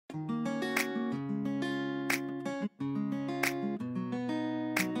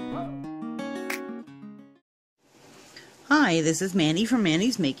Hi, this is Mandy from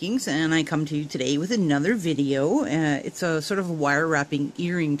Mandy's Makings, and I come to you today with another video. It's a sort of a wire wrapping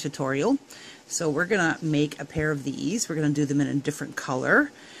earring tutorial. So we're going to make a pair of these. We're going to do them in a different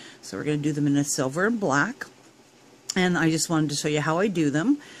color. So we're going to do them in a silver and black. And I just wanted to show you how I do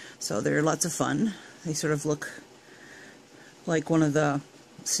them. So they're lots of fun. They sort of look like one of the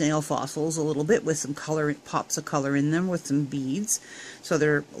snail fossils a little bit, with some color, pops of color in them with some beads. So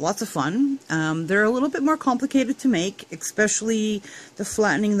they're lots of fun. They're a little bit more complicated to make, especially the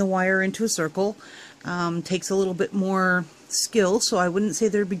flattening the wire into a circle. Takes a little bit more skill, so I wouldn't say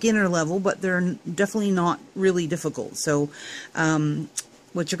they're beginner level, but they're definitely not really difficult. So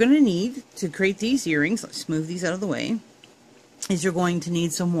what you're going to need to create these earrings, let's move these out of the way, is you're going to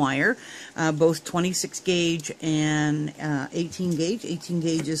need some wire, both 26 gauge and 18 gauge. 18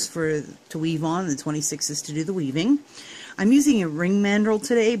 gauge is to weave on, and 26 is to do the weaving. I'm using a ring mandrel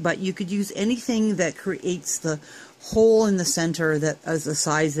today, but you could use anything that creates the hole in the center that is the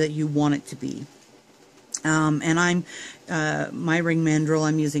size that you want it to be. And my ring mandrel,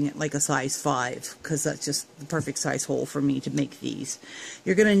 I'm using it like a size 5, because that's just the perfect size hole for me to make these.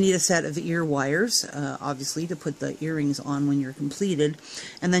 You're going to need a set of ear wires, obviously, to put the earrings on when you're completed.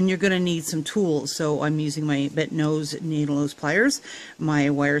 And then you're going to need some tools. So I'm using my bent nose needle nose pliers, my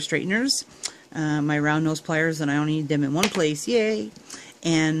wire straighteners, my round nose pliers, and I only need them in one place, yay,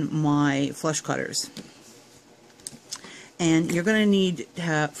 and my flush cutters. And you're going to need to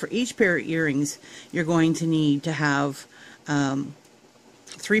have, for each pair of earrings, you're going to need to have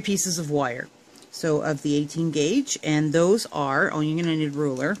 3 pieces of wire. So of the 18 gauge, and those are, oh, you're going to need a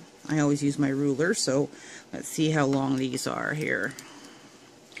ruler. I always use my ruler, so let's see how long these are here.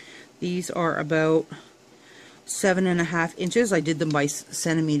 These are about 7.5 inches. I did them by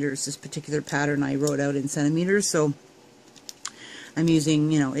centimeters. This particular pattern I wrote out in centimeters, so I'm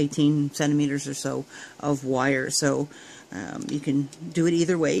using, 18 centimeters or so of wire. So you can do it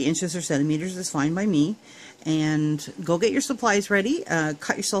either way. Inches or centimeters is fine by me. And go get your supplies ready.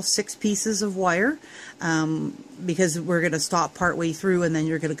 Cut yourself 6 pieces of wire, because we're going to stop partway through, and then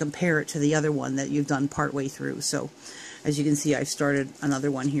you're going to compare it to the other one that you've done partway through. So as you can see, I've started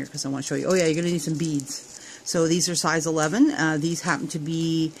another one here because I want to show you. Oh yeah, you're going to need some beads. So these are size 11. These happen to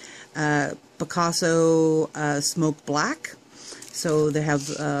be Picasso Smoke Black. So they have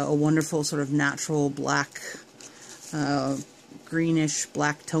a wonderful sort of natural black, greenish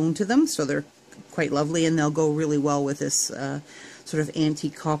black tone to them. So they're quite lovely, and they'll go really well with this sort of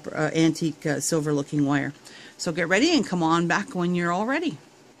antique silver looking wire. So get ready and come on back when you're all ready.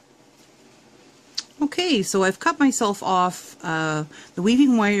 Okay, so I've cut myself off the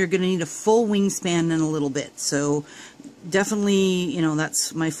weaving wire. You're going to need a full wingspan in a little bit. So definitely,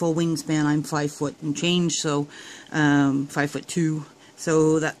 that's my full wingspan. I'm 5 foot and change, so 5'2".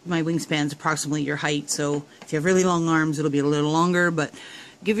 So that my wingspan is approximately your height. So if you have really long arms, it'll be a little longer, but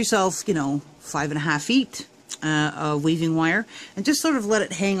give yourself, 5.5 feet of weaving wire, and just sort of let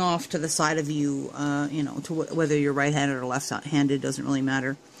it hang off to the side of you, to whether you're right-handed or left-handed, doesn't really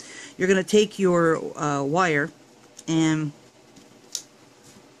matter. You're going to take your wire, and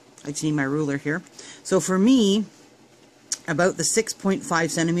I just need my ruler here. So for me, about the 6.5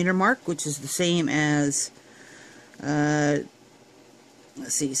 centimeter mark, which is the same as, let's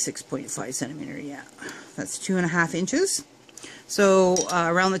see, 6.5 centimeter, yeah, that's 2.5 inches. So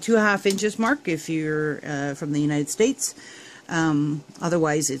around the 2.5 inches mark if you're from the United States.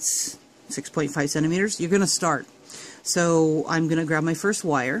 Otherwise it's 6.5 centimeters. You're going to start. So I'm going to grab my first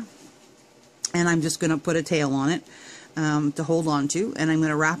wire, and I'm just going to put a tail on it to hold on to, and I'm going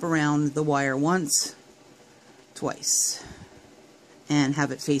to wrap around the wire once, twice, and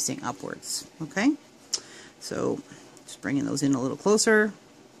have it facing upwards. Okay? So just bringing those in a little closer.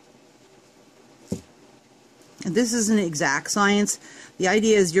 And this isn't exact science. The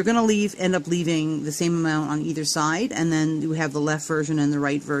idea is you're going to end up leaving the same amount on either side, and then you have the left version and the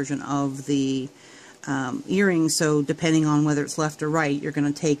right version of the earring. So depending on whether it's left or right, you're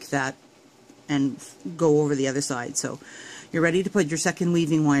going to take that and go over the other side. So you're ready to put your second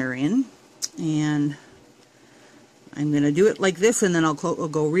weaving wire in, and I'm going to do it like this, and then I'll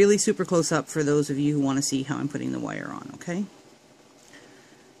go really super close up for those of you who want to see how I'm putting the wire on, okay?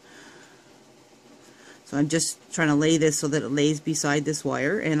 So I'm just trying to lay this so that it lays beside this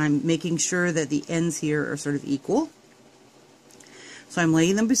wire, and I'm making sure that the ends here are sort of equal. So I'm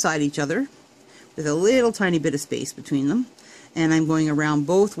laying them beside each other with a little tiny bit of space between them, and I'm going around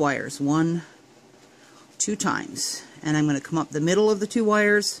both wires 1, 2 times, and I'm going to come up the middle of the 2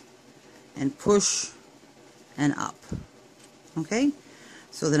 wires and push and up. Okay,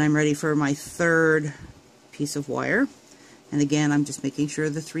 so then I'm ready for my third piece of wire, and again I'm just making sure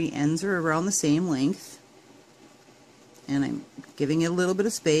the 3 ends are around the same length, and I'm giving it a little bit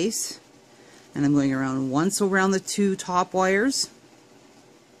of space, and I'm going around once around the 2 top wires.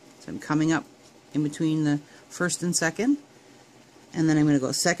 So I'm coming up in between the first and second, and then I'm going to go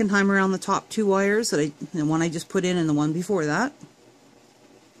a second time around the top 2 wires, the one I just put in and the one before that,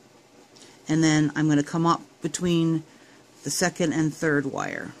 and then I'm going to come up between the second and third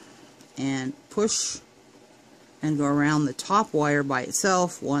wire and push and go around the top wire by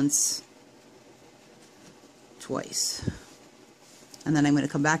itself once, twice, and then I'm going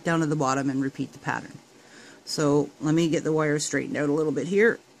to come back down to the bottom and repeat the pattern. So let me get the wires straightened out a little bit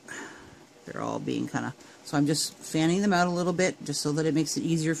here. They're all being kind of, so I'm just fanning them out a little bit just so that it makes it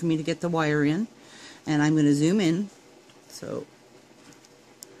easier for me to get the wire in, and I'm going to zoom in, so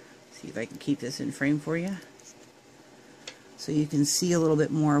see if I can keep this in frame for you so you can see a little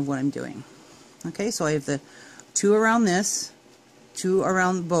bit more of what I'm doing. Okay, so I have the 2 around this, 2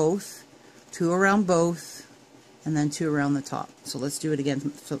 around both, 2 around both, and then 2 around the top. So let's do it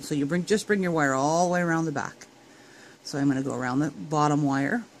again. So you just bring your wire all the way around the back. So I'm going to go around the bottom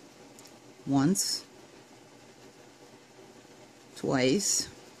wire once, twice,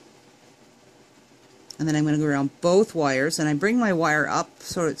 and then I'm going to go around both wires, and I bring my wire up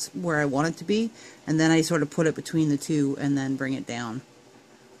so it's where I want it to be, and then I sort of put it between the 2 and then bring it down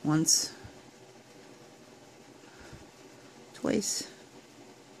once, twice,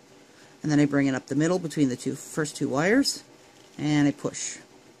 and then I bring it up the middle between the first two wires, and I push,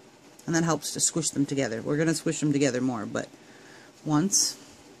 and that helps to squish them together. We're going to squish them together more, but once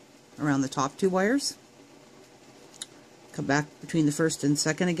around the top 2 wires, come back between the first and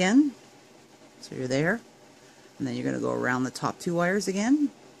second again, so you're there, and then you're going to go around the top 2 wires again,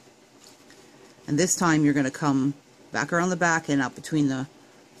 and this time you're going to come back around the back and up between the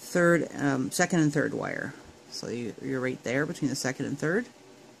second and third wire. So you're right there between the second and third,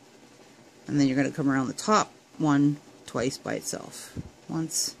 and then you're going to come around the top one twice by itself.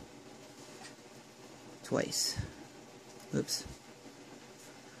 Once, twice. Oops.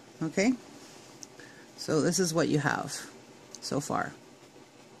 Okay, so this is what you have so far.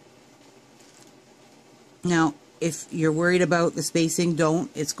 Now, if you're worried about the spacing,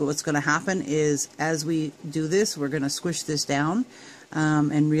 don't. What's going to happen is, as we do this, we're going to squish this down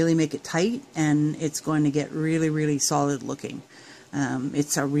and really make it tight, and it's going to get really, really solid looking.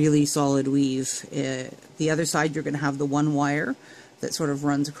 It's a really solid weave. The other side, you're going to have the 1 wire that sort of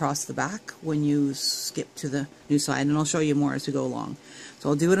runs across the back when you skip to the new side, and I'll show you more as we go along. So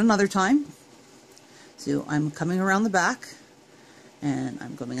I'll do it another time. So I'm coming around the back, and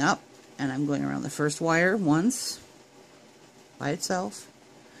I'm coming up, and I'm going around the first wire once by itself,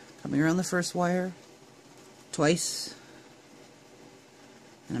 coming around the first wire twice,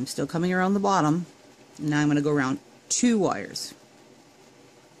 and I'm still coming around the bottom. Now I'm going to go around 2 wires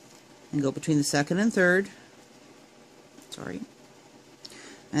and go between the second and third. Sorry.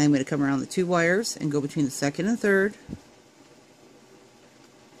 And I'm going to come around the 2 wires and go between the second and third.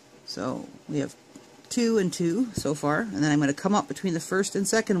 So we have 2 and 2 so far, and then I'm going to come up between the first and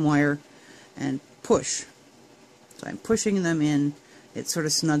second wire and push. So I'm pushing them in, it sort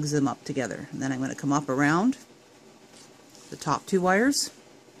of snugs them up together. And then I'm going to come up around the top 2 wires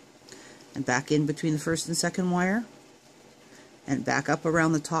and back in between the first and second wire and back up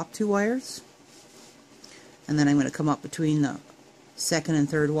around the top 2 wires, and then I'm going to come up between the second and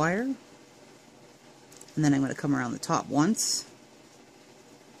third wire, and then I'm going to come around the top once,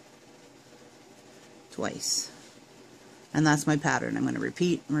 twice, and that's my pattern. I'm going to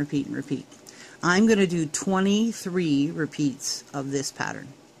repeat and repeat and repeat. I'm going to do 23 repeats of this pattern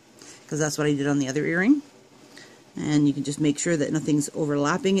because that's what I did on the other earring, and you can just make sure that nothing's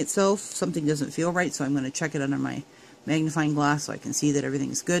overlapping itself. Something doesn't feel right, so I'm going to check it under my magnifying glass so I can see that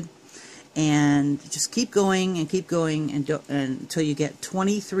everything's good, and just keep going and until you get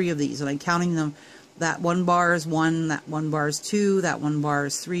 23 of these. And I'm counting them. That 1 bar is 1, that 1 bar is 2, that 1 bar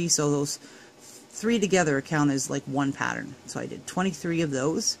is 3, so those 3 together count as like 1 pattern. So I did 23 of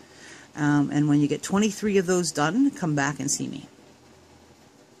those, and when you get 23 of those done, come back and see me.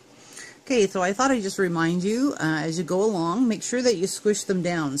 Okay, so I thought I'd just remind you, as you go along, make sure that you squish them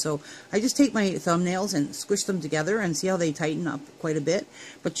down. So I just take my thumbnails and squish them together and see how they tighten up quite a bit.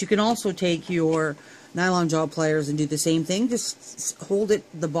 But you can also take your nylon jaw pliers and do the same thing. Just hold it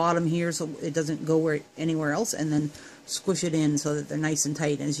the bottom here so it doesn't go anywhere else, and then squish it in so that they're nice and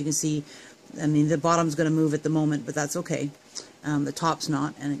tight. And as you can see, I mean, the bottom's going to move at the moment, but that's okay. The top's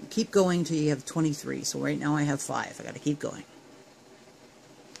not. And keep going till you have 23. So right now I have 5. I got to keep going.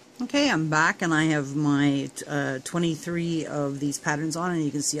 Okay, I'm back, and I have my 23 of these patterns on, and you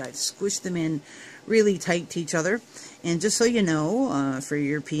can see I've squished them in really tight to each other. And just so you know, for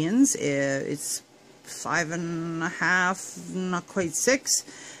Europeans, it's 5.5, not quite 6.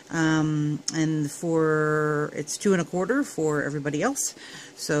 And it's 2 1/4 for everybody else.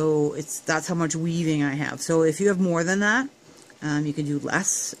 So that's how much weaving I have. So if you have more than that, you can do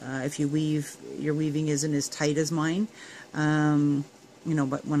less. If your weaving isn't as tight as mine. You know,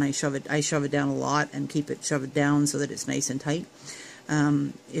 but when I shove it down a lot and shove it down so that it's nice and tight.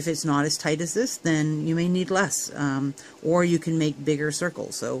 If it's not as tight as this, then you may need less. Or you can make bigger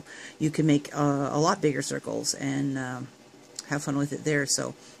circles. So you can make a lot bigger circles and have fun with it there.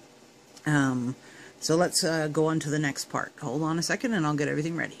 So let's go on to the next part. Hold on a second and I'll get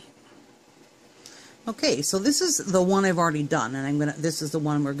everything ready. Okay, so this is the one I've already done, and this is the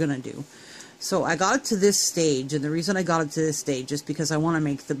one we're gonna do. So I got it to this stage, and the reason I got it to this stage is because I want to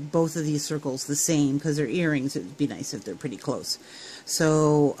make both of these circles the same, because they're earrings. It would be nice if they're pretty close.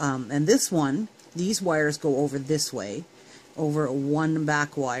 So, and this one, these wires go over this way, over one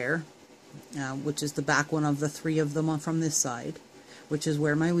back wire, which is the back one of the 3 of them from this side, which is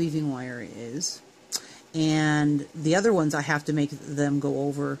where my weaving wire is. And the other ones I have to make them go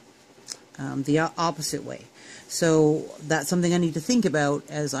over the opposite way. So that's something I need to think about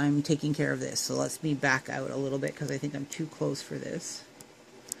as I'm taking care of this. So let me back out a little bit because I think I'm too close for this.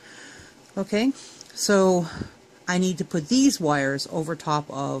 Okay, so I need to put these wires over top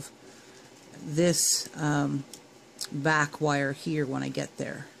of this back wire here when I get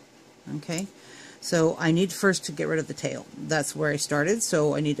there. Okay, so I need first to get rid of the tail. That's where I started,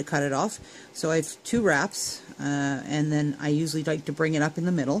 so I need to cut it off. So I have 2 wraps, and then I usually like to bring it up in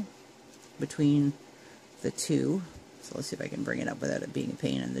the middle between the 2. So let's see if I can bring it up without it being a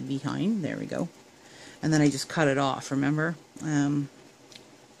pain in the behind. There we go. And then I just cut it off, remember?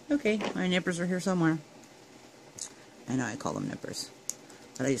 Okay, my nippers are here somewhere. I know I call them nippers.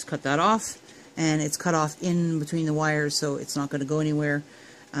 But I just cut that off, and it's cut off in between the wires, so it's not going to go anywhere,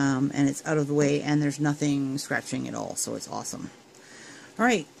 and it's out of the way, and there's nothing scratching at all, so it's awesome.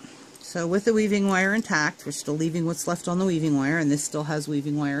 Alright, so with the weaving wire intact, we're still leaving what's left on the weaving wire, and this still has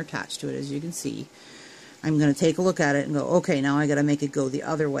weaving wire attached to it, as you can see. I'm going to take a look at it and go, okay, now I got to make it go the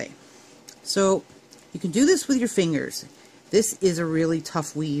other way. So you can do this with your fingers. This is a really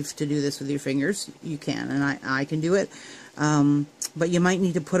tough weave to do this with your fingers. You can, and I can do it, but you might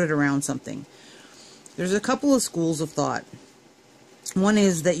need to put it around something. There's a couple of schools of thought. One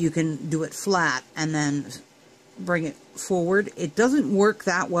is that you can do it flat and then bring it forward. It doesn't work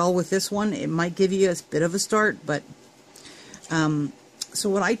that well with this one. It might give you a bit of a start, but so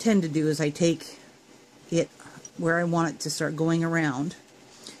what I tend to do is I take it where I want it to start going around,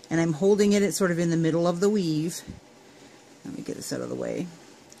 and I'm holding it sort of in the middle of the weave. Let me get this out of the way.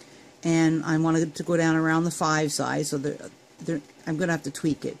 And I want it to go down around the 5 size, so I'm going to have to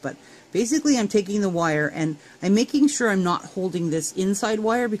tweak it. But basically I'm taking the wire and I'm making sure I'm not holding this inside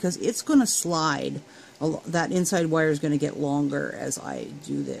wire, because it's going to slide. That inside wire is going to get longer as I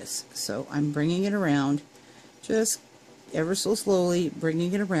do this. So I'm bringing it around, just ever so slowly,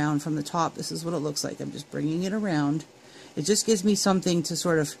 bringing it around from the top. This is what it looks like. I'm just bringing it around. It just gives me something to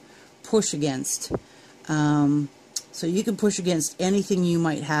sort of push against. So you can push against anything you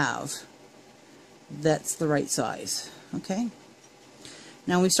might have that's the right size. Okay?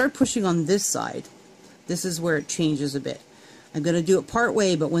 Now we start pushing on this side. This is where it changes a bit. I'm going to do it part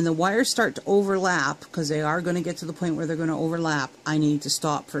way, but when the wires start to overlap, because they are going to get to the point where they're going to overlap, I need to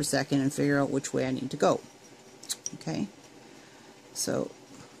stop for a second and figure out which way I need to go. Okay? So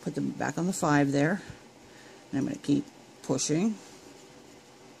put them back on the 5 there, and I'm going to keep pushing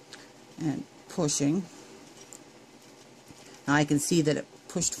and pushing. Now I can see that it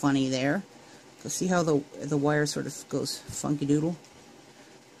pushed funny there. So see how the wire sort of goes funky doodle?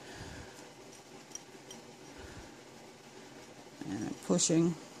 And I'm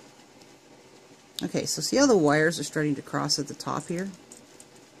pushing. Okay, so see how the wires are starting to cross at the top here?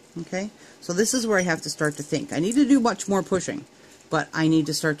 Okay, so this is where I have to start to think. I need to do much more pushing, but I need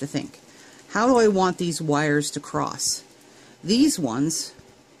to start to think. How do I want these wires to cross? These ones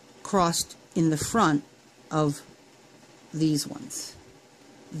crossed in the front of these ones.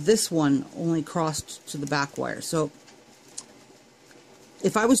 This one only crossed to the back wire. So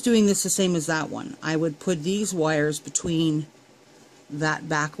if I was doing this the same as that one, I would put these wires between that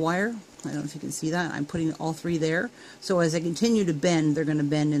back wire. I don't know if you can see that. I'm putting all 3 there. So as I continue to bend, they're going to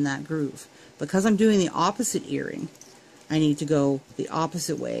bend in that groove. Because I'm doing the opposite earring, I need to go the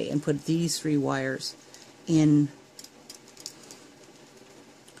opposite way and put these 3 wires in.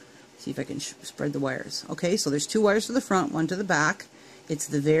 See if I can spread the wires. Okay, so there's 2 wires to the front, 1 to the back. It's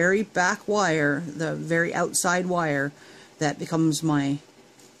the very back wire, the very outside wire, that becomes my,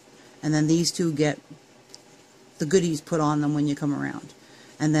 and then these 2 get the goodies put on them when you come around.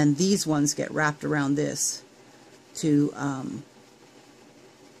 and then these ones get wrapped around this to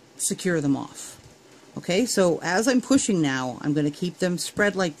secure them off. Okay, so as I'm pushing now, I'm going to keep them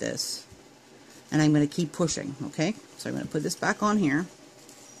spread like this, and I'm going to keep pushing. Okay, so I'm going to put this back on here,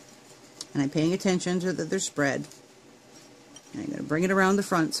 and I'm paying attention to that they're spread. And I'm going to bring it around the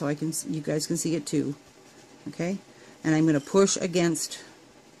front so you guys can see it too. Okay, and I'm going to push against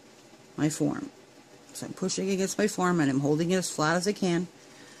my form. So I'm pushing against my form, and I'm holding it as flat as I can.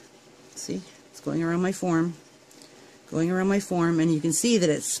 See, it's going around my form. Going around my form, and you can see that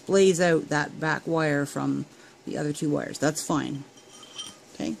it splays out that back wire from the other two wires. That's fine.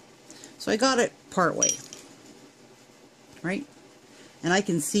 Okay, so I got it part way, right? And I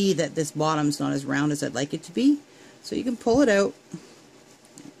can see that this bottom's not as round as I'd like it to be, so you can pull it out,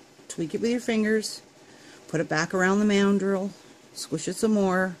 tweak it with your fingers, put it back around the mandrel, squish it some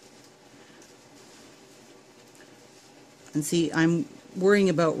more, and see, I'm worrying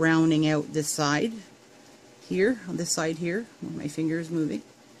about rounding out this side here, on this side here, where my finger is moving,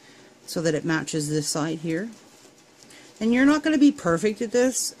 so that it matches this side here. And you're not going to be perfect at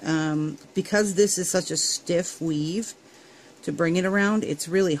this, because this is such a stiff weave to bring it around. It's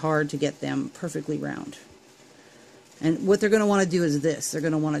really hard to get them perfectly round. And what they're going to want to do is this. They're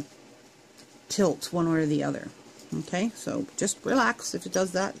going to want to tilt one way or the other. Okay, so just relax. If it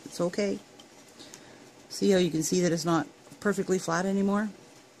does that, it's okay. See how you can see that it's not perfectly flat anymore?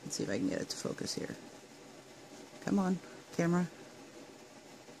 Let's see if I can get it to focus here. Come on, camera.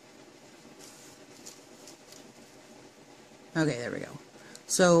 Okay, there we go.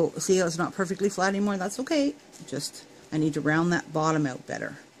 So, see how it's not perfectly flat anymore? That's okay. Just, I need to round that bottom out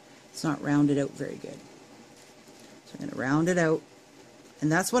better. It's not rounded out very good. So I'm going to round it out.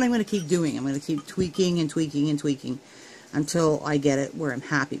 And that's what I'm going to keep doing. I'm going to keep tweaking and tweaking and tweaking until I get it where I'm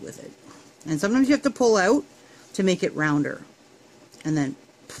happy with it. And sometimes you have to pull out to make it rounder. And then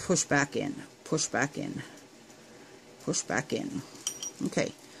push back in, push back in. Push back in.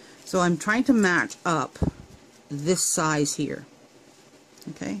 Okay, so I'm trying to match up this size here.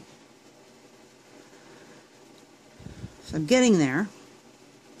 Okay, so I'm getting there.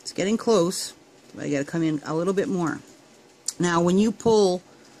 It's getting close, but I got to come in a little bit more. Now, when you pull,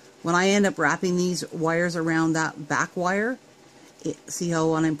 when I end up wrapping these wires around that back wire, see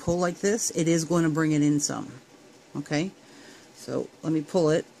how when I pull like this, it is going to bring it in some. Okay, so let me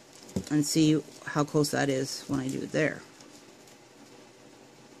pull it and see how close that is when I do it there.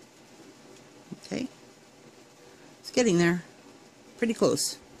 Okay, it's getting there, pretty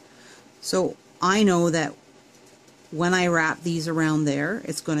close. So I know that when I wrap these around there,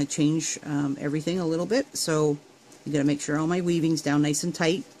 it's going to change everything a little bit. So you got to make sure all my weaving's down nice and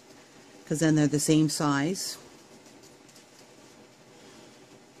tight, because then they're the same size.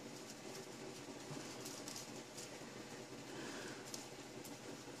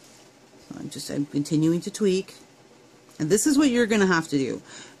 I'm continuing to tweak, and this is what you're going to have to do.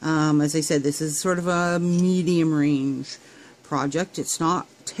 As I said, this is sort of a medium range project. It's not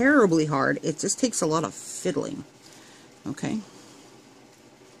terribly hard. It just takes a lot of fiddling. Okay,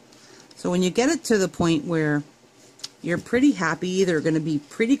 so when you get it to the point where you're pretty happy, they're going to be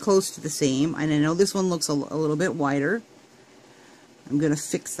pretty close to the same, and I know this one looks a little bit wider. I'm going to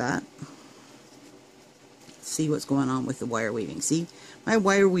fix that. See what's going on with the wire weaving. See, my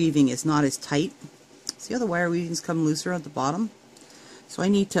wire weaving is not as tight. See how the wire weaving's come looser at the bottom? So I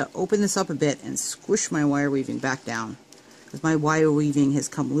need to open this up a bit and squish my wire weaving back down, because my wire weaving has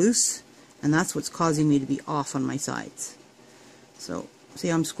come loose, and that's what's causing me to be off on my sides. So see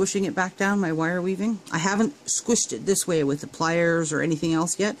how I'm squishing it back down, my wire weaving? I haven't squished it this way with the pliers or anything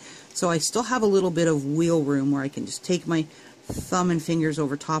else yet, so I still have a little bit of wheel room where I can just take my thumb and fingers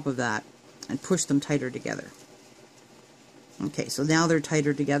over top of that and push them tighter together. Okay, so now they're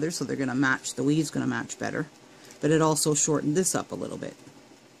tighter together, so they're going to match, the weave's going to match better. But it also shortened this up a little bit.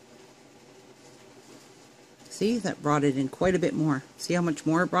 See, that brought it in quite a bit more. See how much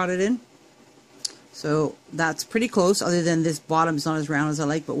more it brought it in? So that's pretty close, other than this bottom's not as round as I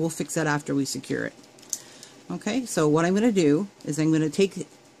like, but we'll fix that after we secure it. Okay, so what I'm going to do is I'm going to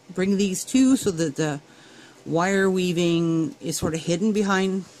bring these two so that the wire weaving is sort of hidden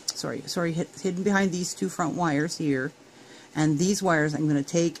behind, hidden behind these two front wires here. And these wires I'm going to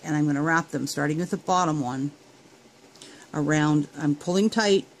take and I'm going to wrap them, starting with the bottom one, around. I'm pulling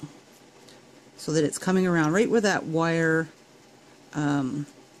tight so that it's coming around right where that wire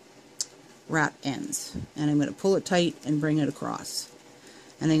wrap ends. And I'm going to pull it tight and bring it across.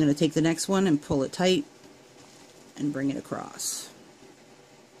 And I'm going to take the next one and pull it tight and bring it across.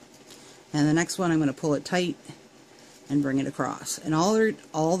 And the next one I'm going to pull it tight and bring it across. And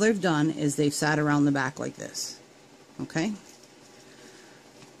all they've done is they've sat around the back like this. Okay,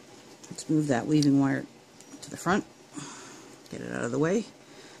 Let's move that weaving wire to the front, get it out of the way.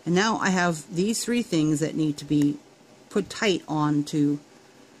 And now I have these three things that need to be put tight onto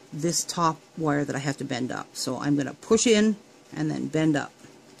this top wire that I have to bend up. So I'm going to push in and then bend up.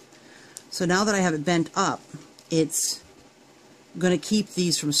 So now that I have it bent up, it's going to keep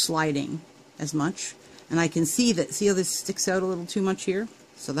these from sliding as much. And I can see that, see how this sticks out a little too much here?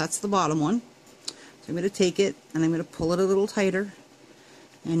 So that's the bottom one. So I'm going to take it and I'm going to pull it a little tighter.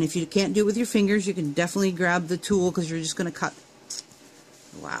 And if you can't do it with your fingers, you can definitely grab the tool because you're just going to cut.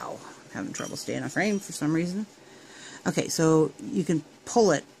 Wow, I'm having trouble staying on frame for some reason. Okay, so you can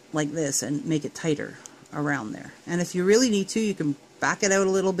pull it like this and make it tighter around there. And if you really need to, you can back it out a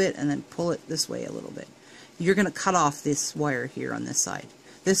little bit and then pull it this way a little bit. You're going to cut off this wire here on this side.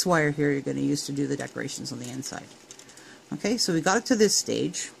 This wire here you're going to use to do the decorations on the inside. Okay, so we got it to this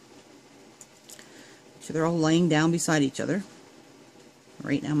stage. So they're all laying down beside each other.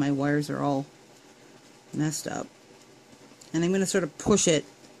 Right now my wires are all messed up. And I'm going to sort of push it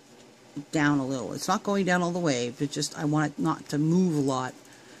down a little. It's not going down all the way, but just I want it not to move a lot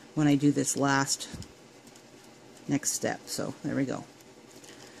when I do this next step. So there we go.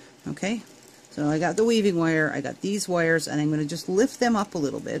 Okay, so I got the weaving wire, I got these wires, and I'm going to just lift them up a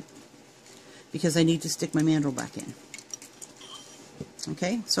little bit because I need to stick my mandrel back in.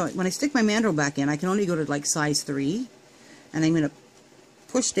 Okay, so when I stick my mandrel back in, I can only go to like size 3, and I'm going to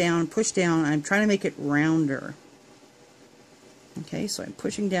push down, and I'm trying to make it rounder. Okay, so I'm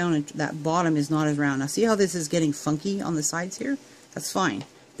pushing down, and that bottom is not as round. Now see how this is getting funky on the sides here? That's fine.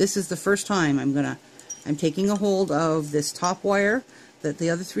 This is the first time I'm taking a hold of this top wire that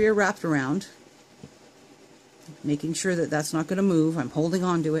the other 3 are wrapped around, making sure that that's not going to move. I'm holding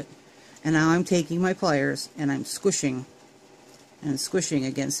on to it, and now I'm taking my pliers and I'm squishing and squishing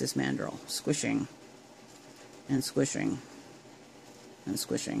against this mandrel. Squishing and squishing and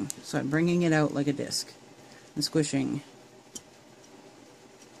squishing. So I'm bringing it out like a disc and squishing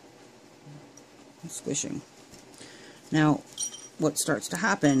and squishing. Now what starts to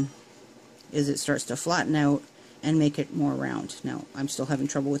happen is it starts to flatten out and make it more round. Now I'm still having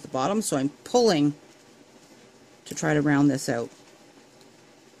trouble with the bottom, so I'm pulling to try to round this out.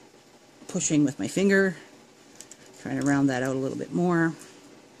 Pushing with my finger, trying to round that out a little bit more.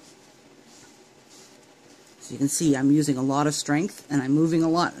 So you can see I'm using a lot of strength and I'm moving a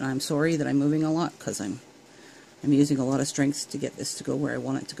lot, and I'm sorry that I'm moving a lot because I'm using a lot of strength to get this to go where I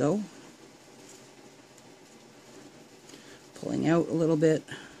want it to go. Pulling out a little bit,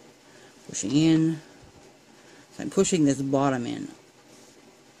 pushing in. So I'm pushing this bottom in,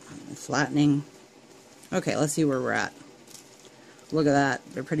 and flattening. Okay, let's see where we're at. Look at that,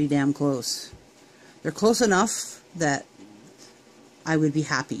 they're pretty damn close. They're close enough that I would be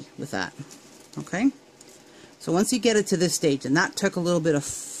happy with that. Okay, so once you get it to this stage, and that took a little bit of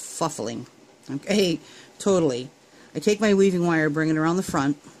fuffling. Okay, totally. I take my weaving wire, bring it around the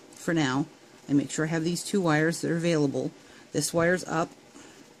front for now, and make sure I have these 2 wires that are available. This wire's up.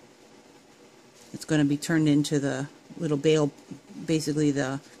 It's going to be turned into the little bail, basically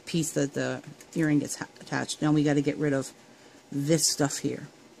the piece that the earring gets attached. Now we got to get rid of this stuff here.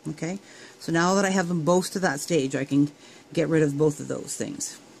 Okay, so now that I have them both to that stage, I can get rid of both of those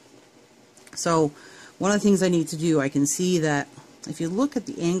things. So one of the things I need to do, I can see that if you look at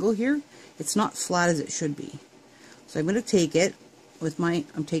the angle here, it's not flat as it should be. So I'm going to take it with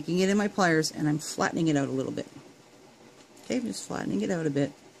I'm taking it in my pliers and I'm flattening it out a little bit. Okay, I'm just flattening it out a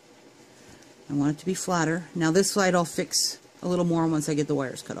bit. I want it to be flatter. Now this side I'll fix a little more once I get the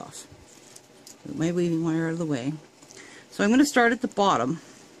wires cut off. Move my weaving wire out of the way. So I'm going to start at the bottom.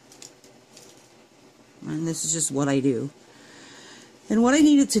 And this is just what I do. And what I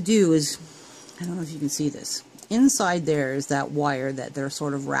needed to do is, I don't know if you can see this, inside there is that wire that they're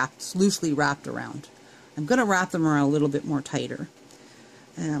sort of loosely wrapped around. I'm going to wrap them around a little bit more tighter,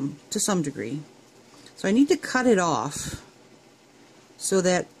 to some degree. So I need to cut it off so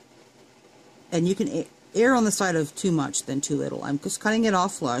that, and you can err on the side of too much than too little. I'm just cutting it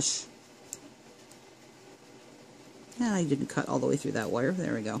off flush. And I didn't cut all the way through that wire.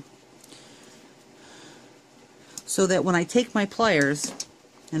 There we go. So that when I take my pliers,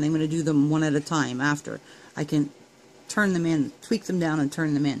 and I'm going to do them one at a time after, I can turn them in, tweak them down and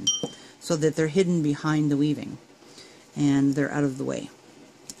turn them in, so that they're hidden behind the weaving and they're out of the way.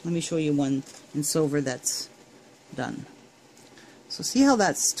 Let me show you one in silver that's done. So see how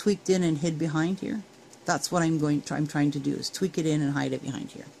that's tweaked in and hid behind here? That's what I'm trying to do, is tweak it in and hide it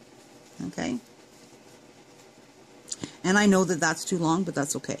behind here. Okay? And I know that that's too long, but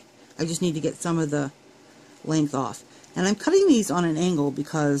that's okay. I just need to get some of the length off. And I'm cutting these on an angle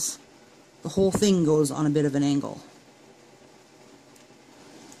because the whole thing goes on a bit of an angle.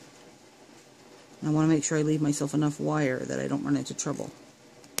 And I want to make sure I leave myself enough wire that I don't run into trouble.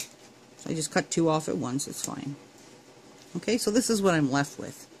 So I just cut 2 off at once, it's fine. Okay, so this is what I'm left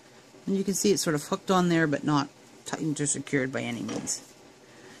with. And you can see it's sort of hooked on there, but not tightened or secured by any means.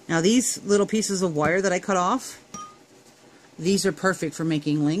 Now these little pieces of wire that I cut off, these are perfect for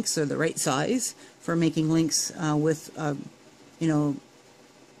making links. They're the right size for making links with, you know,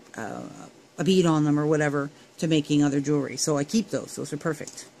 a bead on them or whatever, to making other jewelry. So I keep those. Those are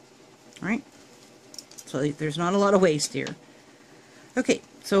perfect. Alright? So there's not a lot of waste here. Okay,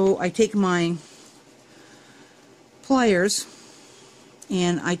 so I take my pliers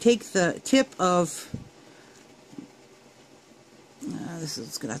and I take the tip of, this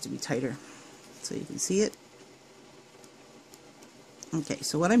is going to have to be tighter so you can see it. Okay,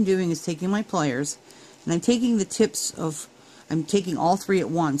 so what I'm doing is taking my pliers and I'm taking the tips of, I'm taking all 3 at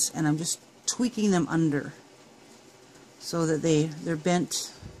once and I'm just tweaking them under so that they're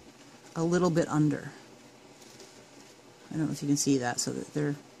bent a little bit under. I don't know if you can see that, so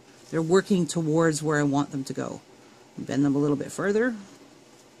that they're working towards where I want them to go. Bend them a little bit further.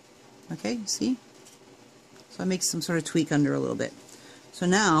 Okay, see? So I make some sort of tweak under a little bit. So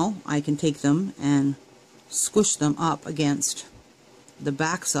now I can take them and squish them up against the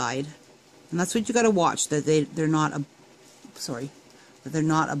back side, and that's what you got to watch, that they're not that they're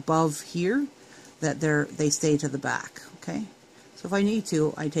not above here, that they stay to the back. Okay, so if I need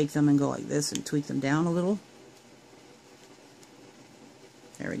to, I take them and go like this and tweak them down a little.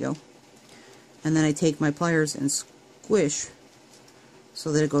 There we go. And then I take my pliers and squish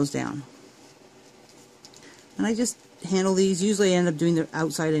so that it goes down. And I just handle these. Usually I end up doing the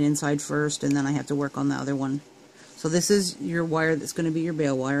outside and inside first, and then I have to work on the other one. So this is your wire that's going to be your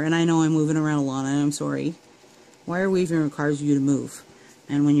bail wire. And I know I'm moving around a lot, and I'm sorry. Wire weaving requires you to move.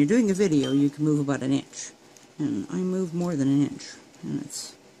 And when you're doing a video, you can move about 1 inch. And I move more than 1 inch. And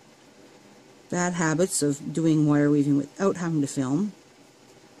it's bad habits of doing wire weaving without having to film.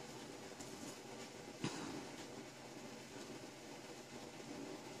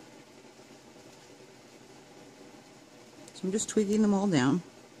 So I'm just tweaking them all down.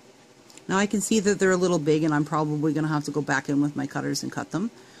 Now I can see that they're a little big, and I'm probably going to have to go back in with my cutters and cut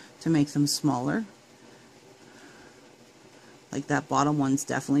them to make them smaller. Like that bottom one's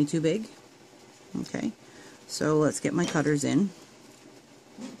definitely too big. Okay, so let's get my cutters in,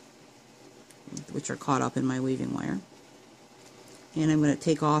 which are caught up in my weaving wire. And I'm going to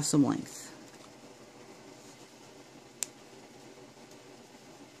take off some length.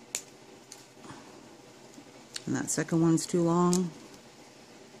 And that second one's too long.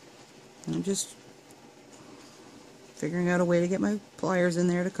 And I'm just figuring out a way to get my pliers in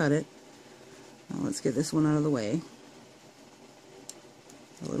there to cut it. Now let's get this one out of the way.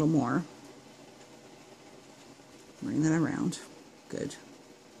 A little more. Bring that around. Good.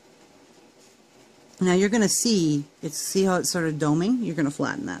 Now you're going to see how it's sort of doming? You're going to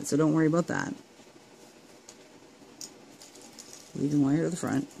flatten that, so don't worry about that. Weaving wire to the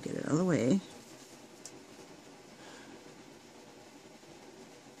front, get it out of the way.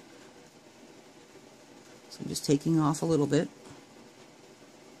 So I'm just taking off a little bit.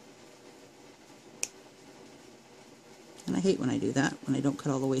 And I hate when I do that, when I don't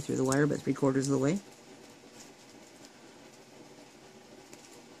cut all the way through the wire, but 3/4 of the way.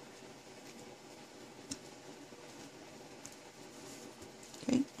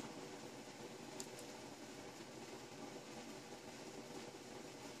 Okay.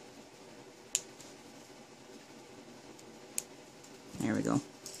 There we go.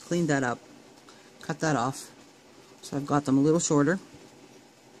 Cleaned that up. Cut that off. So I've got them a little shorter.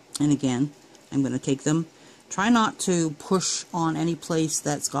 And again, I'm going to take them. Try not to push on any place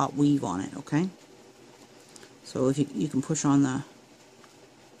that's got weave on it, okay? So if you can push on the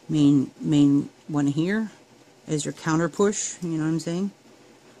main one here as your counter push, you know what I'm saying?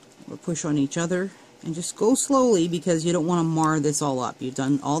 Or push on each other. And just go slowly, because you don't want to mar this all up. You've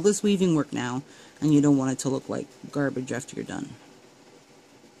done all this weaving work now, and you don't want it to look like garbage after you're done.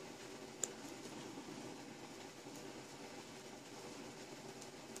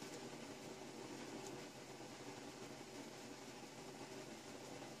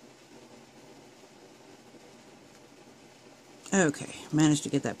 Okay, managed to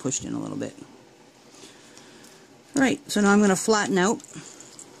get that pushed in a little bit. Alright, so now I'm going to flatten out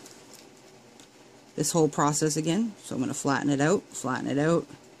this whole process again. So I'm going to flatten it out,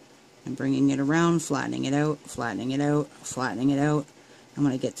 and bringing it around, flattening it out, flattening it out, flattening it out. I'm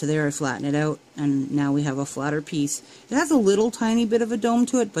going to get to there, I flatten it out, and now we have a flatter piece. It has a little tiny bit of a dome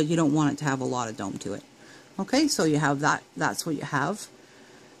to it, but you don't want it to have a lot of dome to it. Okay, so you have that, that's what you have,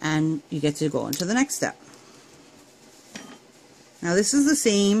 and you get to go into the next step. Now this is the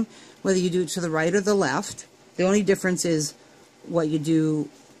same whether you do it to the right or the left. The only difference is what you do.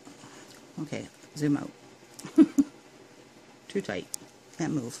 Okay, zoom out. Too tight.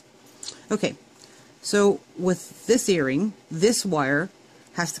 Can't move. Okay, so with this earring, this wire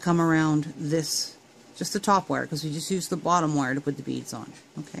has to come around this, just the top wire, because we just use the bottom wire to put the beads on.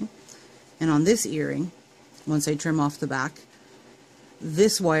 Okay, and on this earring, once I trim off the back,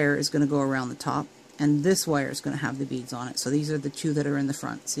 this wire is going to go around the top, and this wire is going to have the beads on it. So these are the two that are in the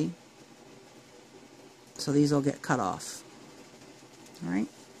front, see? So these will get cut off. Alright?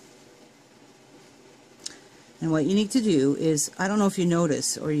 And what you need to do is, I don't know if you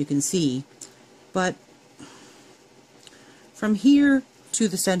notice or you can see, but from here to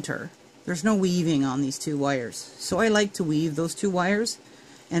the center, there's no weaving on these two wires. So I like to weave those two wires,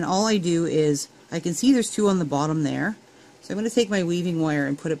 and all I do is, I can see there's two on the bottom there. So I'm going to take my weaving wire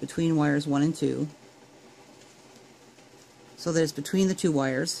and put it between wires 1 and 2. So that it's between the two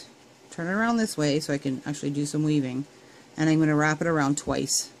wires. Turn it around this way so I can actually do some weaving. And I'm going to wrap it around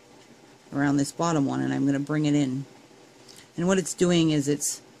twice around this bottom one, and I'm going to bring it in. And what it's doing is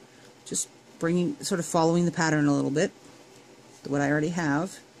it's just bringing, sort of following the pattern a little bit, what I already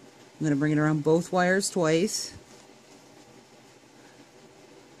have. I'm going to bring it around both wires twice.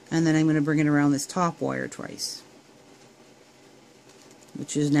 And then I'm going to bring it around this top wire twice,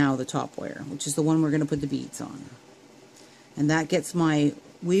 which is now the top wire, which is the one we're going to put the beads on. And that gets my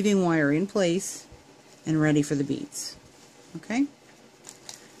weaving wire in place and ready for the beads. Okay?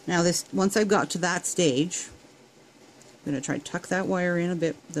 Now this, once I've got to that stage, I'm going to try to tuck that wire in a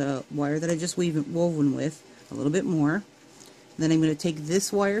bit, the wire that I just woven with, a little bit more. And then I'm going to take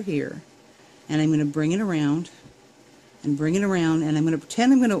this wire here, and I'm going to bring it around, and bring it around, and I'm going to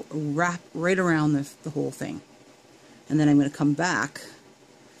pretend I'm going to wrap right around the whole thing. And then I'm going to come back,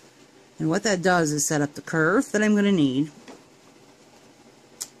 and what that does is set up the curve that I'm going to need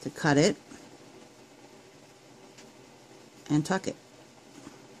to cut it and tuck it.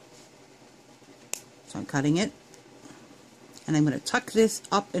 So I'm cutting it, and I'm going to tuck this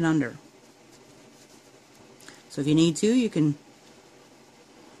up and under. So if you need to, you can,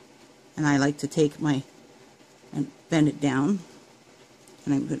 and I like to take my, and bend it down,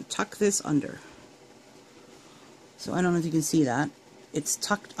 and I'm going to tuck this under. So I don't know if you can see that. It's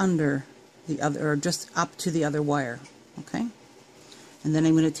tucked under the other, or just up to the other wire. Okay? And then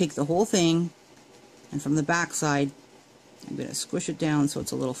I'm going to take the whole thing, and from the back side, I'm going to squish it down so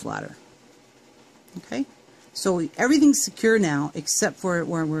it's a little flatter. Okay? So everything's secure now except for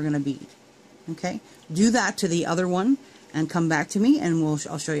where we're going to bead. Okay? Do that to the other one and come back to me, and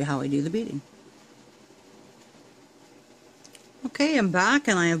I'll show you how I do the beading. Okay, I'm back,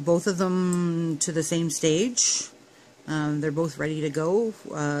 and I have both of them to the same stage. They're both ready to go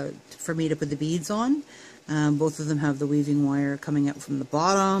for me to put the beads on. Both of them have the weaving wire coming up from the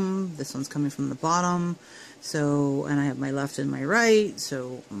bottom. This one's coming from the bottom. So, and I have my left and my right,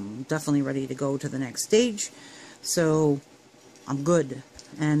 so I'm definitely ready to go to the next stage. So, I'm good.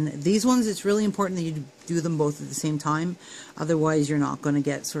 And these ones, it's really important that you do them both at the same time. Otherwise, you're not going to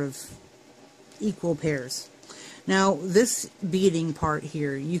get sort of equal pairs. Now, this beading part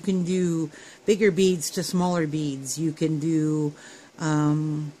here, you can do bigger beads to smaller beads. You can do,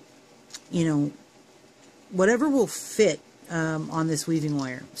 you know, whatever will fit on this weaving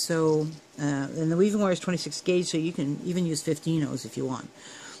wire. So, and the weaving wire is 26 gauge, so you can even use 15-ohs if you want.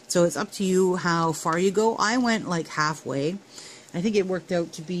 So it's up to you how far you go. I went like halfway. I think it worked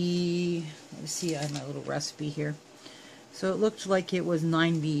out to be, let me see, I have my little recipe here. So it looked like it was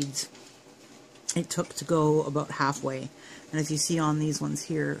 9 beads it took to go about halfway. And as you see on these ones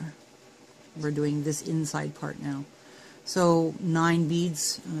here, we're doing this inside part now. So 9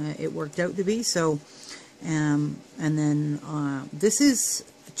 beads it worked out to be. So, and then this is,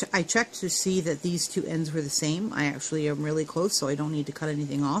 I checked to see that these two ends were the same. I actually am really close, so I don't need to cut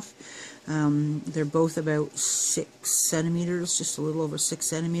anything off. They're both about 6 centimeters, just a little over 6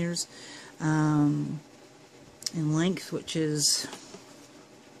 centimeters in length, which is,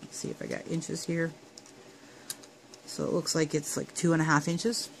 let's see if I got inches here. So it looks like it's like 2.5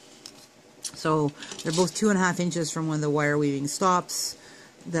 inches. So they're both 2.5 inches from when the wire weaving stops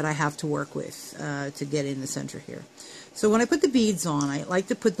that I have to work with to get in the center here. So when I put the beads on, I like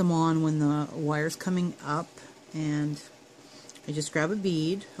to put them on when the wire's coming up, and I just grab a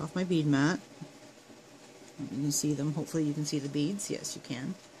bead off my bead mat. You can see them. Hopefully you can see the beads. Yes, you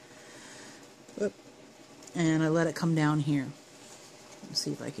can. And I let it come down here. Let's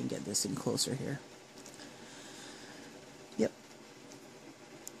see if I can get this in closer here. Yep.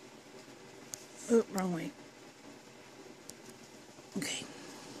 Oh, wrong way. Okay.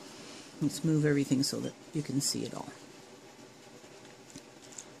 Let's move everything so that you can see it all.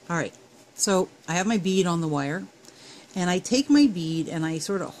 Alright, so I have my bead on the wire, and I take my bead and I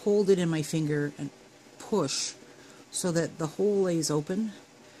sort of hold it in my finger and push so that the hole lays open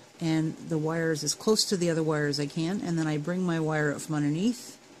and the wire is as close to the other wire as I can, and then I bring my wire up from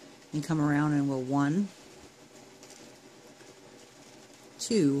underneath and come around and we'll 1,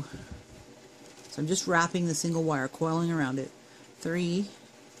 2, so I'm just wrapping the single wire, coiling around it, 3,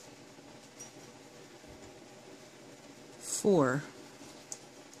 4.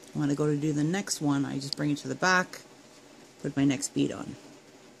 When I go to do the next one, I just bring it to the back, put my next bead on.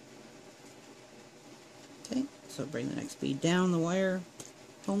 Okay, so bring the next bead down the wire,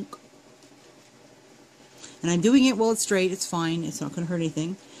 bonk. And I'm doing it while it's straight, it's fine, it's not going to hurt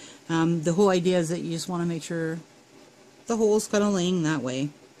anything. The whole idea is that you just want to make sure the hole's kind of laying that way.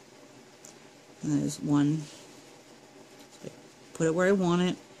 And there's 1. So I put it where I want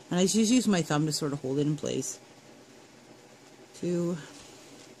it, and I just use my thumb to sort of hold it in place. 2.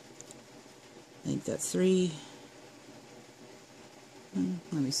 I think that's 3.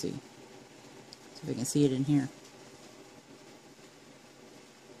 Let me see. See if I can see it in here.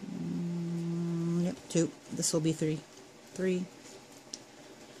 Yep, 2. This will be 3. 3,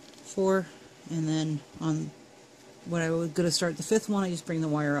 4, and then on when I was going to start the 5th one, I just bring the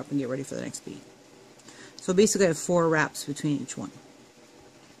wire up and get ready for the next bead. So basically I have 4 wraps between each one.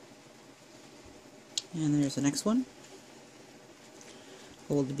 And there's the next one.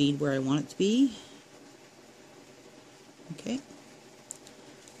 Hold the bead where I want it to be. Okay.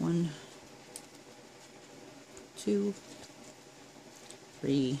 1, 2,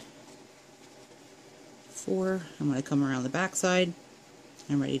 3, 4. I'm going to come around the back side.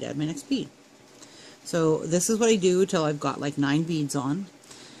 I'm ready to add my next bead. So this is what I do till I've got like 9 beads on,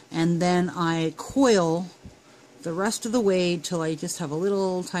 and then I coil the rest of the way till I just have a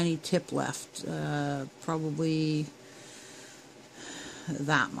little tiny tip left, probably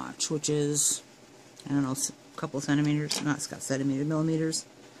that much, which is, I don't know, a couple of centimeters, not centimeter, millimeters,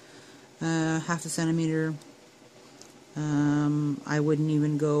 half a centimeter. I wouldn't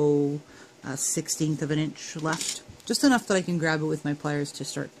even go a 1/16 of an inch left, just enough that I can grab it with my pliers to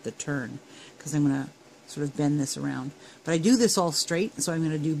start the turn, because I'm going to sort of bend this around. But I do this all straight, so I'm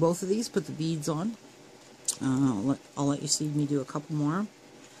going to do both of these, put the beads on. I'll let you see me do a couple more.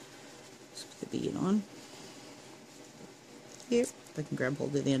 Just put the bead on. Here, I can grab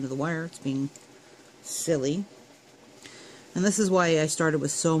hold of the end of the wire. It's being silly. And this is why I started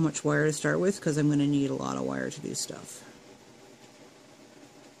with so much wire to start with, because I'm going to need a lot of wire to do stuff.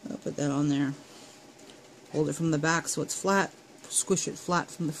 I'll put that on there. Hold it from the back so it's flat. Squish it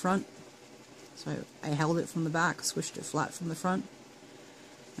flat from the front. So I held it from the back, squished it flat from the front.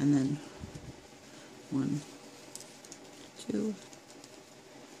 And then 1, 2,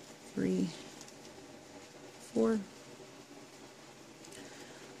 3, 4.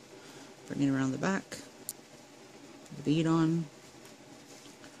 Bring it around the back. Put the bead on.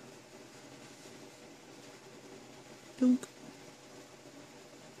 Dunk.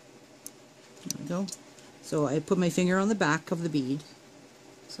 There we go. So I put my finger on the back of the bead,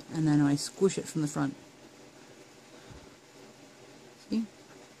 and then I squish it from the front. See?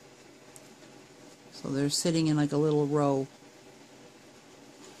 So they're sitting in like a little row.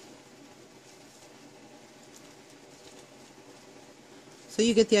 So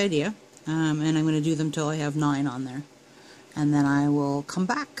you get the idea. And I'm going to do them till I have 9 on there. And then I will come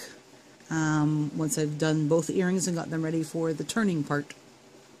back once I've done both earrings and got them ready for the turning part.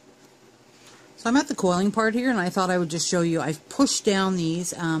 So I'm at the coiling part here, and I thought I would just show you. I've pushed down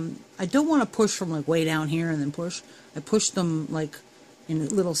these. I don't want to push from like way down here and then push. I push them like in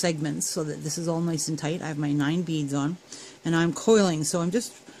little segments so that this is all nice and tight. I have my 9 beads on, and I'm coiling. So I'm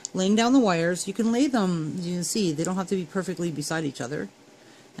just laying down the wires. You can lay them, as you can see, they don't have to be perfectly beside each other.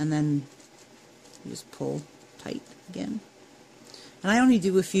 And then you just pull tight again. And I only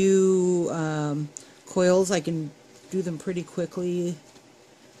do a few coils. I can do them pretty quickly.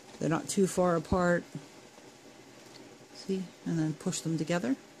 They're not too far apart. See? And then push them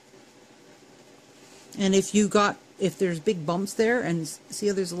together. And if there's big bumps there, and see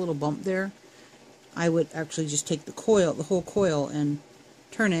how there's a little bump there, I would actually just take the whole coil, and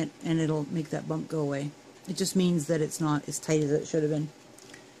turn it, and it'll make that bump go away. It just means that it's not as tight as it should have been.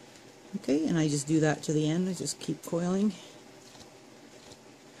 Okay, and I just do that to the end. I just keep coiling.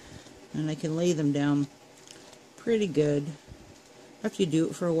 And I can lay them down pretty good. After you do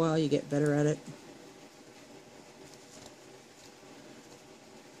it for a while, you get better at it.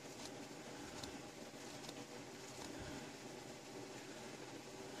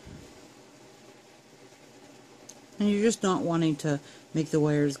 And you're just not wanting to make the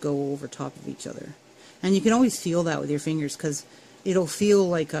wires go over top of each other. And you can always feel that with your fingers, because it'll feel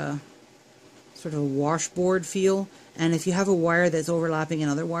like a sort of a washboard feel. And if you have a wire that's overlapping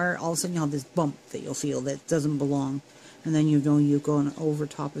another wire, all of a sudden you'll have this bump that you'll feel that doesn't belong. And then you know you're going over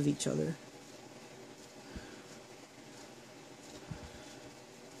top of each other.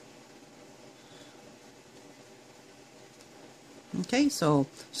 Okay, so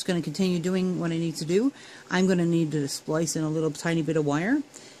just going to continue doing what I need to do. I'm going to need to splice in a little tiny bit of wire.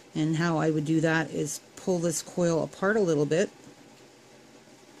 And how I would do that is pull this coil apart a little bit.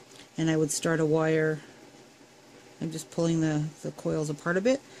 And I would start a wire. I'm just pulling the coils apart a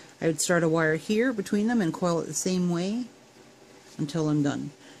bit. I would start a wire here between them and coil it the same way until I'm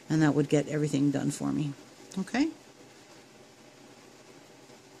done. And that would get everything done for me. Okay?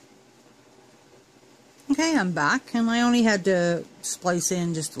 Okay, I'm back, and I only had to splice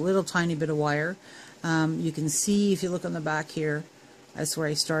in just a little tiny bit of wire. You can see, if you look on the back here, that's where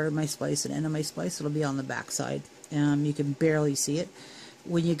I started my splice and ended my splice. It'll be on the back side. You can barely see it.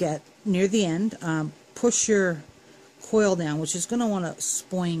 When you get near the end, push your coil down, which is going to want to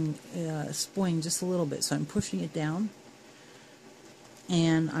spoing just a little bit. So I'm pushing it down,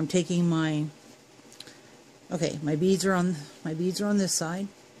 and I'm taking my beads are on this side.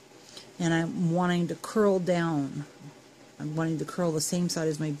 And I'm wanting to curl down. I'm wanting to curl the same side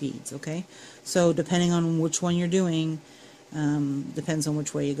as my beads, okay? So depending on which one you're doing, depends on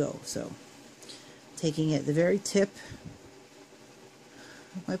which way you go. So taking it at the very tip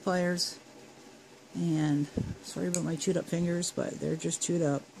of my pliers, and sorry about my chewed up fingers, but they're just chewed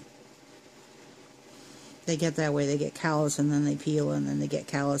up. They get that way. They get callous, and then they peel, and then they get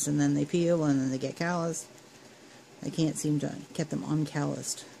callous, and then they peel, and then they get callous. I can't seem to get them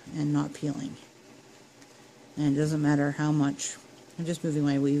uncalloused and not peeling. And it doesn't matter how much. I'm just moving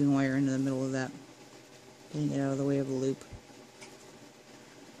my weaving wire into the middle of that, getting it out of the way of the loop.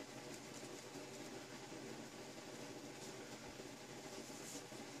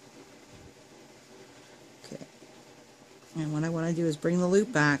 Okay. And what I want to do is bring the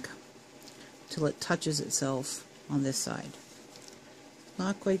loop back till it touches itself on this side.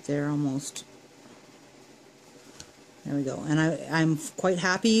 Not quite there, almost. There we go. And I'm quite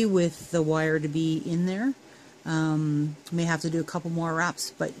happy with the wire to be in there. May have to do a couple more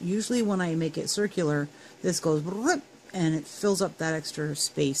wraps, but usually when I make it circular, this goes and it fills up that extra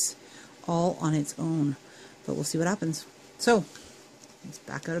space all on its own. But we'll see what happens. So let's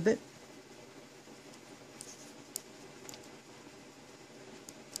back out a bit.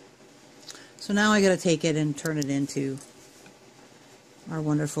 So now I got to take it and turn it into our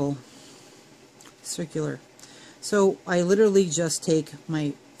wonderful circular. So I literally just take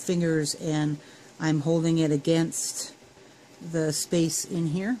my fingers and I'm holding it against the space in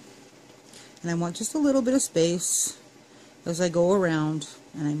here. And I want just a little bit of space as I go around,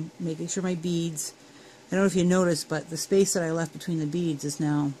 and I'm making sure my beads, I don't know if you noticed, but the space that I left between the beads is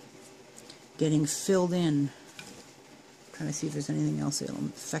now getting filled in. I'm trying to see if there's anything else that will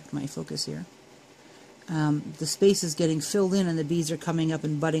affect my focus here. The space is getting filled in, and the beads are coming up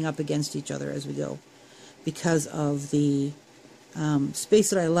and butting up against each other as we go, because of the space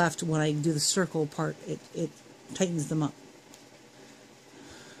that I left when I do the circle part. It tightens them up.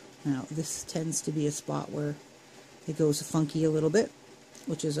 Now this tends to be a spot where it goes funky a little bit,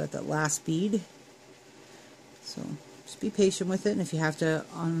 which is at the last bead. So just be patient with it, and if you have to,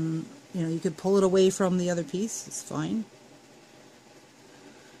 you could pull it away from the other piece. It's fine.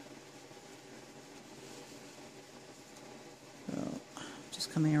 So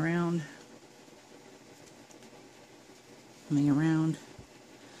just coming around. I'm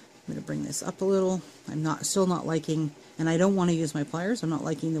going to bring this up a little. I'm still not liking, and I don't want to use my pliers. I'm not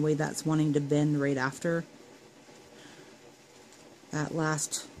liking the way that's wanting to bend right after that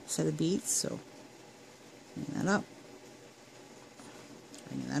last set of beads. So bring that up,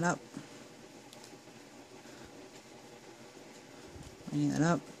 bringing that up, bringing that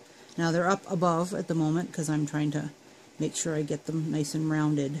up. Now they're up above at the moment because I'm trying to make sure I get them nice and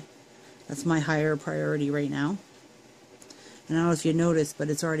rounded. That's my higher priority right now. And I don't know if you noticed, but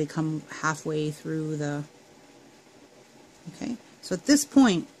it's already come halfway through the... Okay, so at this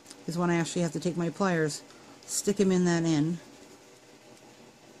point is when I actually have to take my pliers, stick them in that end,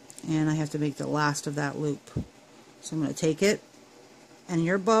 and I have to make the last of that loop. So I'm going to take it, and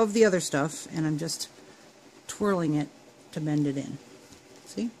you're above the other stuff, and I'm just twirling it to bend it in.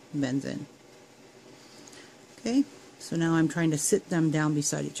 See? It bends in. Okay, so now I'm trying to sit them down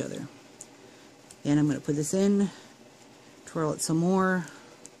beside each other. And I'm going to put this in, twirl it some more.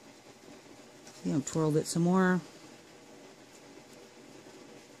 See, I've twirled it some more.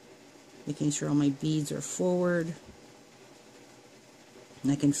 Making sure all my beads are forward.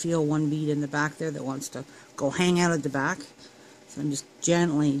 And I can feel one bead in the back there that wants to go hang out at the back. So I'm just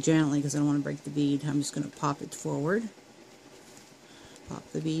gently, because I don't want to break the bead, I'm just going to pop it forward. Pop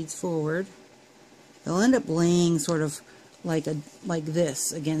the beads forward. They'll end up laying sort of like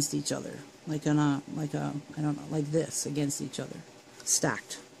this against each other, like I don't know, like this against each other,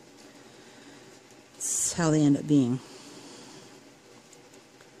 stacked. That's how they end up being.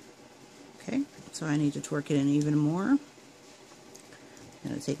 Okay, so I need to torque it in even more. I'm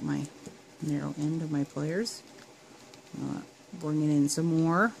going to take my narrow end of my pliers, bring it in some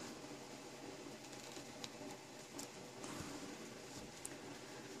more.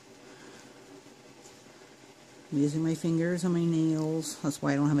 I'm using my fingers on my nails. That's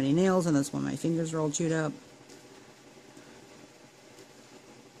why I don't have any nails, and that's why my fingers are all chewed up.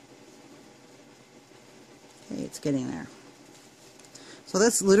 Okay, it's getting there. So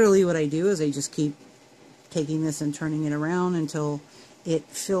that's literally what I do, is I just keep taking this and turning it around until it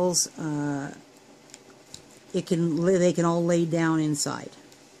fills, they can all lay down inside.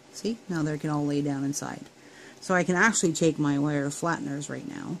 See? Now they can all lay down inside. So I can actually take my wire flatteners right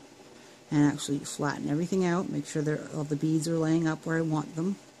now and actually flatten everything out, make sure all the beads are laying up where I want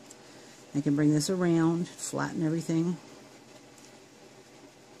them. I can bring this around, flatten everything.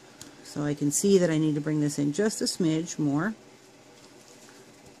 So I can see that I need to bring this in just a smidge more.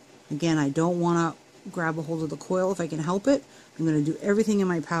 Again, I don't want to grab a hold of the coil if I can help it. I'm going to do everything in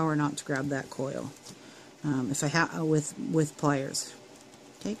my power not to grab that coil. If I have with pliers.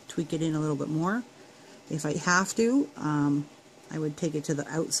 Okay, tweak it in a little bit more. If I have to, I would take it to the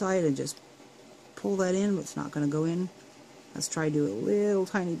outside and just pull that in, but it's not going to go in. Let's try to do a little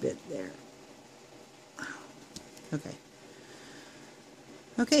tiny bit there. Okay.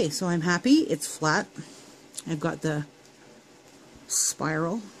 Okay, so I'm happy. It's flat. I've got the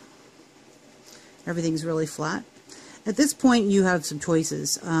spiral. Everything's really flat. At this point, you have some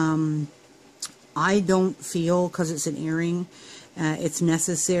choices. I don't feel, because it's an earring, it's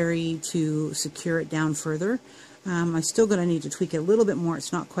necessary to secure it down further. I'm still going to need to tweak it a little bit more.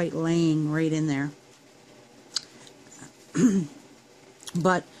 It's not quite laying right in there.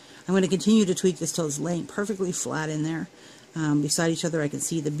 But I'm going to continue to tweak this till it's laying perfectly flat in there. Beside each other, I can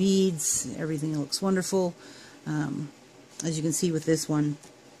see the beads. Everything looks wonderful. As you can see with this one,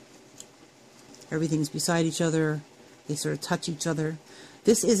 everything's beside each other. They sort of touch each other.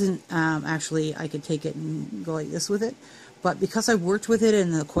 This isn't, actually, I could take it and go like this with it. But because I've worked with it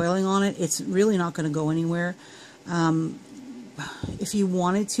and the coiling on it, it's really not going to go anywhere. If you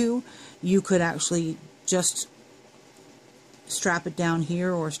wanted to, you could actually just strap it down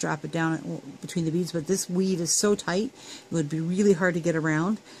here or strap it down between the beads, but this weave is so tight, it would be really hard to get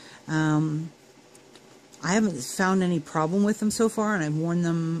around. I haven't found any problem with them so far, and I've worn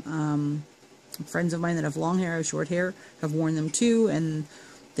them. Friends of mine that have long hair or short hair have worn them too, and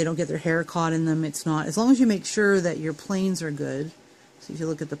they don't get their hair caught in them. It's not, as long as you make sure that your planes are good. So if you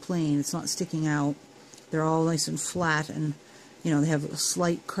look at the plane, it's not sticking out. They're all nice and flat, and you know, they have a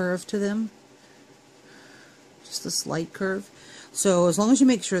slight curve to them. Just a slight curve. So as long as you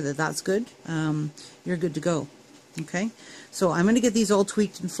make sure that that's good, you're good to go. Okay, so I'm going to get these all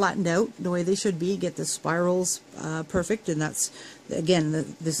tweaked and flattened out the way they should be, get the spirals perfect, and that's, again,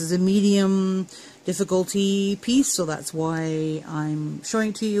 this is a medium difficulty piece, so that's why I'm showing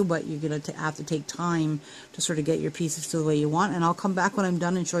it to you, but you're going to have to take time to sort of get your pieces to the way you want, and I'll come back when I'm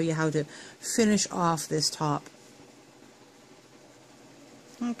done and show you how to finish off this top.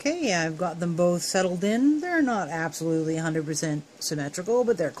 Okay, I've got them both settled in. They're not absolutely 100% symmetrical,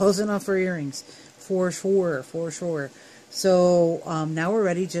 but they're close enough for earrings. For sure, for sure. So now we're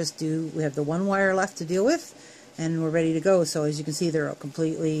ready. We have the one wire left to deal with, and we're ready to go. So as you can see, they're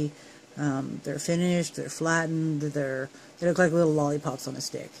completely, they're finished, they're flattened, they look like little lollipops on a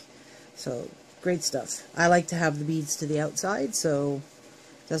stick. So great stuff. I like to have the beads to the outside, so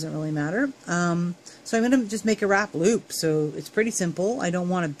it doesn't really matter. So I'm going to just make a wrap loop. So it's pretty simple. I don't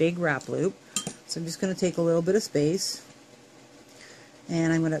want a big wrap loop, so I'm just going to take a little bit of space,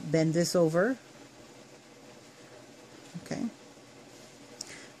 and I'm going to bend this over. Okay,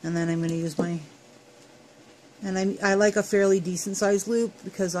 and then I'm going to use my, and I like a fairly decent sized loop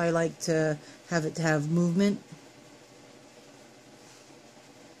because I like to have movement.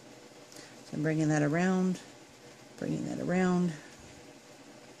 So I'm bringing that around, and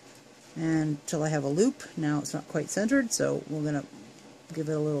until I have a loop. Now it's not quite centered, so we're going to give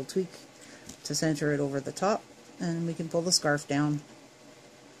it a little tweak to center it over the top, and we can pull the scarf down.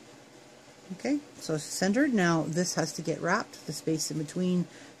 Okay, so it's centered. Now this has to get wrapped. The space in between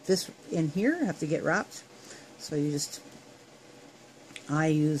this and here have to get wrapped. So I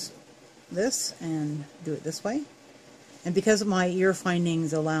use this and do it this way. And because my ear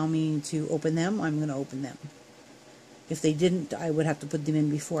findings allow me to open them, I'm going to open them. If they didn't, I would have to put them in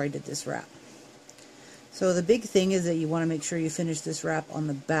before I did this wrap. So the big thing is that you want to make sure you finish this wrap on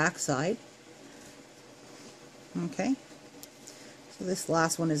the back side. Okay. So this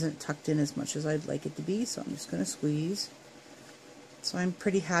last one isn't tucked in as much as I'd like it to be, so I'm just going to squeeze. So I'm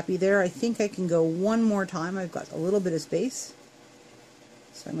pretty happy there. I think I can go one more time. I've got a little bit of space.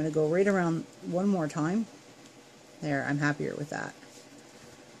 So I'm going to go right around one more time. There, I'm happier with that.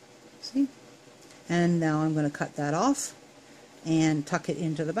 See? And now I'm going to cut that off and tuck it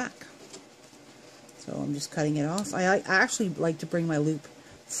into the back. So I'm just cutting it off. I actually like to bring my loop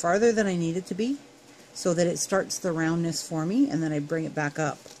farther than I need it to be so that it starts the roundness for me, and then I bring it back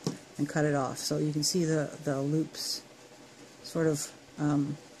up and cut it off. So you can see the loops sort of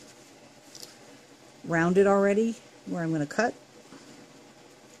rounded already where I'm going to cut.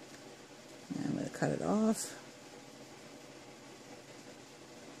 And I'm going to cut it off.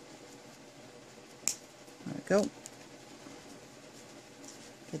 There we go.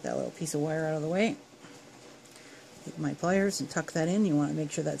 Get that little piece of wire out of the way. Take my pliers and tuck that in. You want to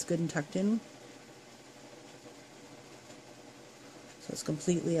make sure that's good and tucked in. So it's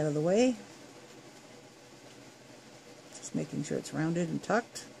completely out of the way. Just making sure it's rounded and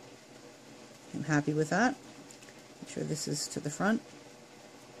tucked. I'm happy with that. Make sure this is to the front.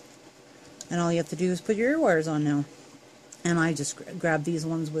 And all you have to do is put your ear wires on now. And I just grab these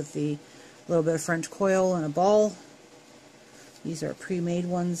ones with the little bit of French coil and a ball. These are pre-made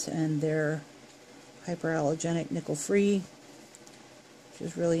ones, and they're hyperallergenic, nickel-free, which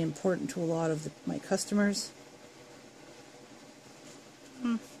is really important to a lot of my customers.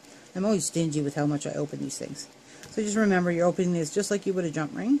 I'm always stingy with how much I open these things. So just remember, you're opening this just like you would a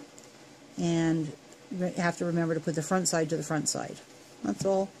jump ring, and you have to remember to put the front side to the front side. That's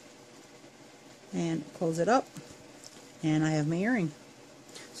all. And close it up, and I have my earring.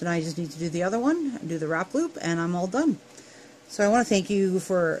 So now I just need to do the other one, do the wrap loop, and I'm all done. So I want to thank you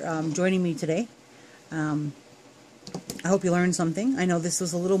for joining me today. I hope you learned something. I know this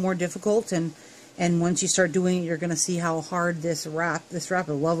was a little more difficult, and once you start doing it, you're going to see how hard this wrap is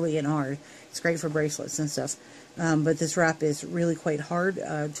lovely and hard. It's great for bracelets and stuff. But this wrap is really quite hard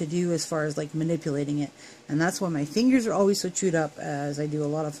to do as far as like manipulating it. And that's why my fingers are always so chewed up, as I do a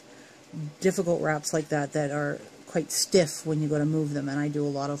lot of difficult wraps like that are quite stiff when you go to move them. And I do a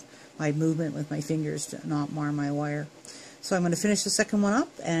lot of my movement with my fingers to not mar my wire. So I'm going to finish the second one up,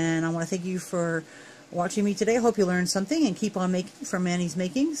 and I want to thank you for watching me today. I hope you learned something, and keep on making from Manny's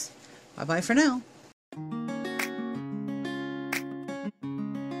Makings. Bye-bye for now.